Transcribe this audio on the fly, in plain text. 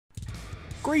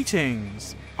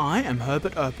Greetings! I am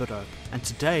Herbert Erpaderp, and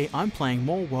today I'm playing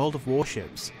more World of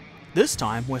Warships. This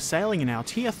time we're sailing in our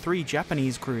Tier 3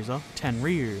 Japanese cruiser,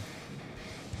 Tenryu.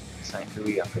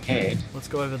 Tenryu up ahead. Let's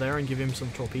go over there and give him some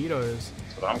torpedoes.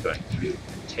 That's what I'm going to do.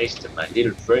 Taste of my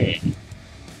little friend.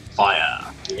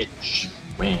 Fire, bitch.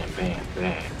 Bam, bam,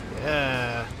 bam.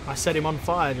 Yeah, I set him on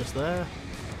fire just there.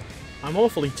 I'm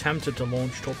awfully tempted to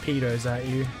launch torpedoes at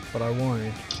you, but I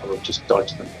won't. I will just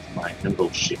dodge them with my nimble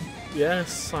ship.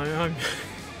 Yes, I'm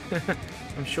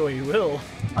I'm sure you will.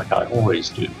 Like I always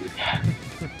do.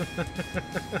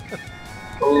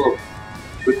 Oh,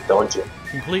 good dodging.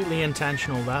 Completely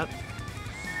intentional, that.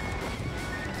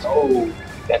 Oh,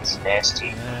 that's nasty.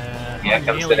 Here I'm comes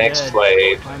the nearly next dead.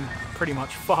 wave. I'm pretty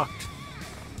much fucked.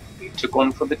 You took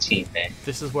one for the team then.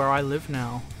 This is where I live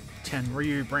now.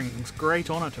 Tenryu brings great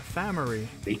honor to family.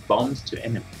 Big bombs to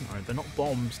enemy. No, they're not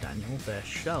bombs, Daniel. They're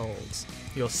shells.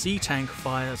 Your sea tank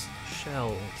fires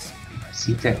shells. My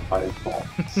sea tank fires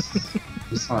bombs.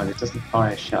 Besides, it doesn't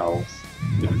fire shells.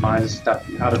 It fires stuff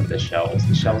out of the shells.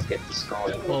 The shells get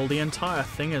destroyed. Well, the entire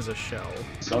thing is a shell.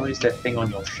 So is that thing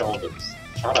on your shoulders.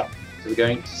 Shut up. So we're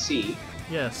going to sea.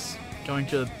 Yes, going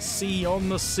to sea on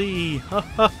the sea. Ha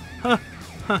ha ha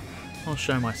ha. I'll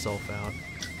show myself out.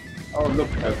 Oh look,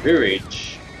 a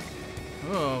village.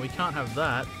 Oh, we can't have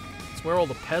that. It's where all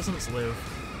the peasants live.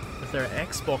 With their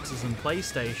Xboxes and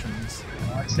PlayStations.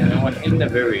 Oh, is there no one in the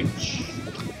village?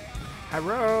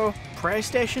 Hello,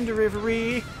 PlayStation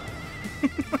delivery.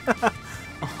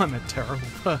 Oh, I'm a terrible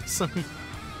person.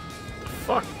 The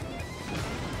fuck?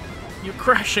 You're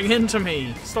crashing into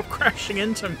me. Stop crashing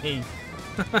into me.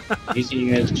 Using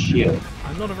you as a shield.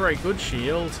 I'm not a very good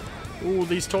shield. Ooh,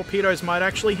 these torpedoes might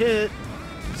actually hit.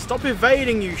 Stop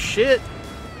evading, you shit!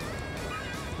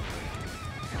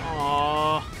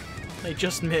 Aww, they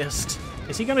just missed.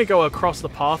 Is he gonna go across the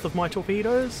path of my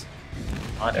torpedoes?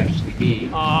 Might actually be.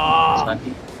 Ah!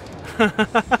 Sniping.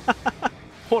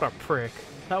 What a prick.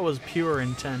 That was pure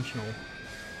intentional.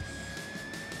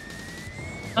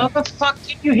 How the fuck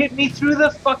did you hit me through the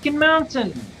fucking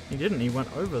mountain? He didn't, he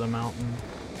went over the mountain.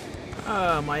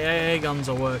 Ah, my AA guns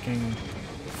are working.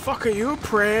 Fuck are you,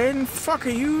 Pran? Fuck are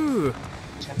you?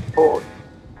 10-4.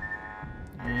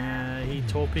 Yeah, he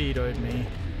torpedoed me.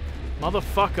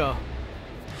 Motherfucker.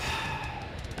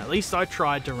 At least I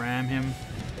tried to ram him.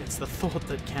 It's the thought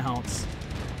that counts.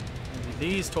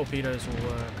 Maybe these torpedoes will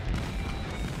work.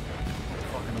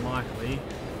 Fucking likely.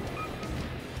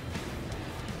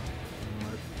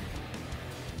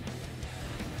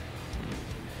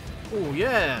 Oh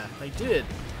yeah, they did.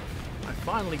 I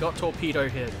finally got torpedo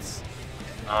hits.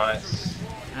 Nice.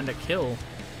 And a kill.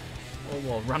 All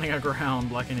while running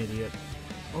aground like an idiot.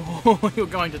 Oh, you're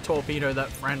going to torpedo that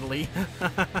friendly.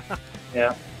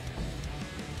 Yeah.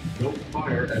 Don't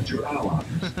fire at your allies.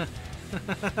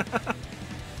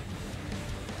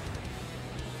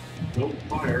 Don't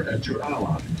fire at your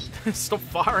allies. Stop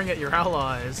firing at your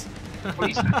allies. What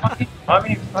is fucking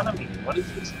driving in front of me? What does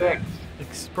he expect?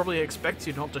 Probably expects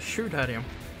you not to shoot at him.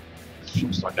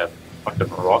 Seems like a fucking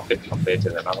rocket compared to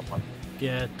that other one.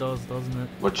 Yeah, it does, doesn't it?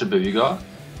 What ship have you got?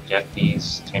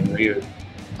 Japanese Tenryu.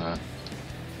 Uh,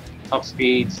 Top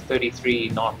speeds 33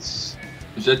 knots.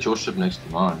 is that your ship next to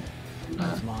mine?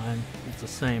 That's mine. It's the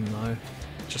same though.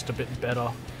 Just a bit better.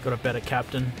 Got a better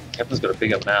captain. Captain's got a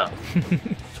bigger mouth.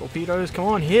 Torpedoes, come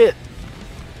on, hit!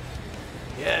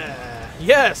 Yeah!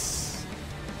 Yes!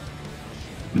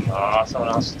 Oh, someone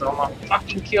else stole my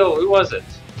fucking kill. Who was it?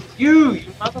 You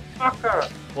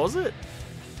motherfucker! Was it?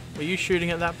 Were you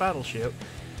shooting at that battleship?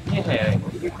 Yeah,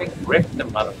 you think wrecked the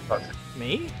motherfucker.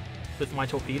 Me? With my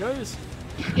torpedoes?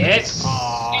 Yes!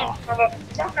 Aw. You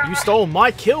motherfucker! You stole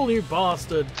my kill, you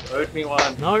bastard! owed me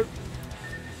one. No.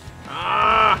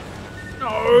 Ah!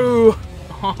 No!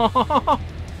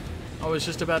 I was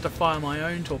just about to fire my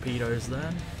own torpedoes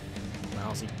then.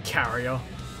 Lousy carrier.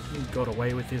 He got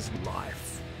away with his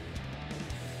life.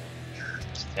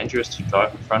 It's dangerous to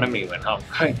drive in front of me when I'm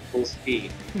going full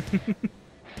speed.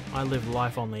 I live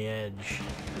life on the edge.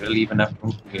 You'll leave enough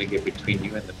room for me to get between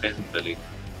you and the peasant village.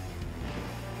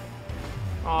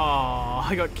 Ah,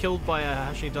 I got killed by a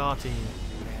Hashidati.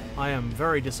 I am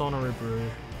very dishonorable.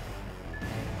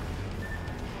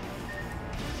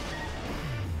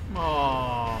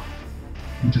 Ah,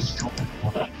 You destroyed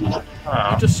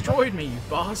Oh, you destroyed me, you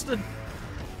bastard.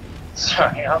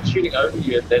 sorry, I'm shooting over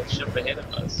you at that ship ahead of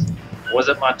us. Was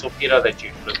it my torpedo that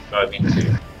you drove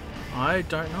into? I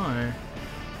don't know.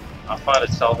 I fired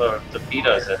a salvo of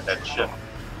torpedoes at that ship.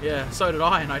 Yeah, so did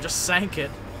I, and I just sank it.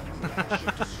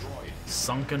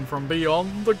 Sunken from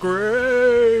beyond the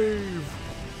grave.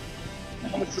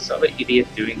 What's this other idiot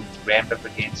doing rammed up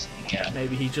against me?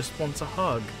 Maybe he just wants a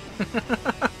hug.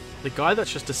 The guy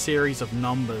that's just a series of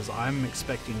numbers, I'm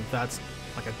expecting that's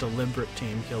like a deliberate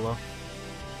team killer.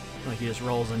 Like he just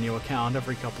rolls a new account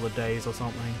every couple of days or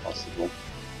something. Possible.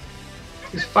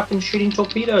 He's fucking shooting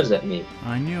torpedoes at me.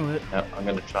 I knew it. No, I'm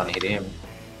gonna try and hit him.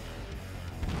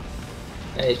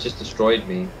 Hey, he's just destroyed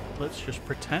me. Let's just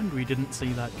pretend we didn't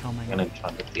see that I'm coming. gonna try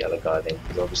and hit the other guy then,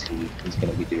 because obviously he's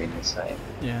gonna be doing the same.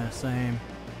 Yeah, same.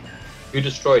 Who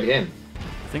destroyed him?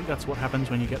 I think that's what happens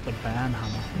when you get the ban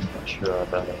hammer. Not sure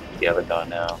about the other guy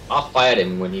now. I fired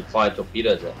him when he fired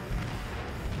torpedoes at me.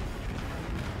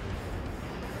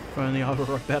 If only I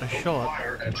were a better shot.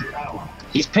 Fire at your ally.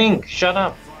 He's pink! Shut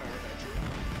up!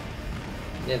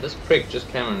 Yeah, this prick just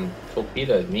came and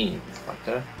torpedoed me.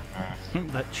 Fucker.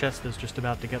 That chest is just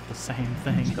about to get the same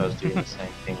thing. This guy's doing the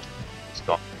same thing. He's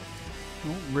got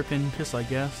Oh, rip in piss, I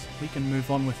guess. We can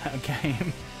move on with that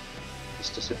game.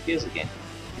 just disappears again.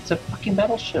 It's a fucking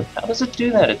battleship. How does it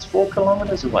do that? It's 4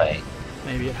 kilometers away.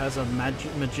 Maybe it has a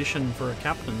magician for a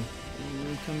captain.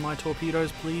 Can my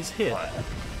torpedoes please hit?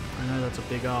 I know that's a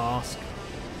big ask.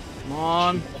 Come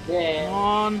on. Come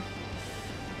on.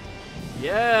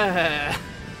 Yeah.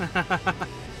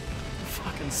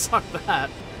 Fucking suck that.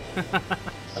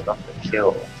 I got the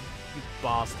kill. You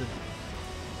bastard.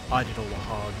 I did all the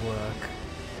hard work.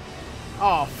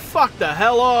 Oh, fuck the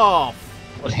hell off!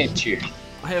 What hit you?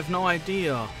 I have no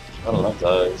idea. I love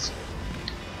those.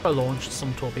 I launched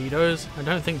some torpedoes. I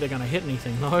don't think they're gonna hit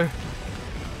anything though.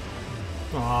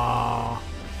 Ah,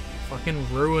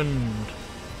 fucking ruined.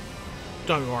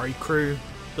 Don't worry, crew.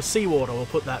 The seawater will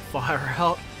put that fire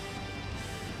out.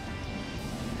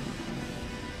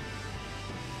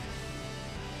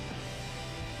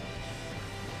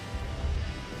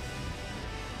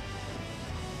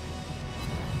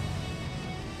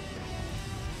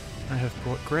 I have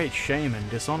brought great shame and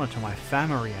dishonor to my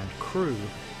family and crew.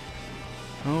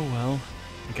 Oh well,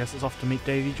 I guess it's off to meet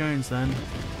Davy Jones then.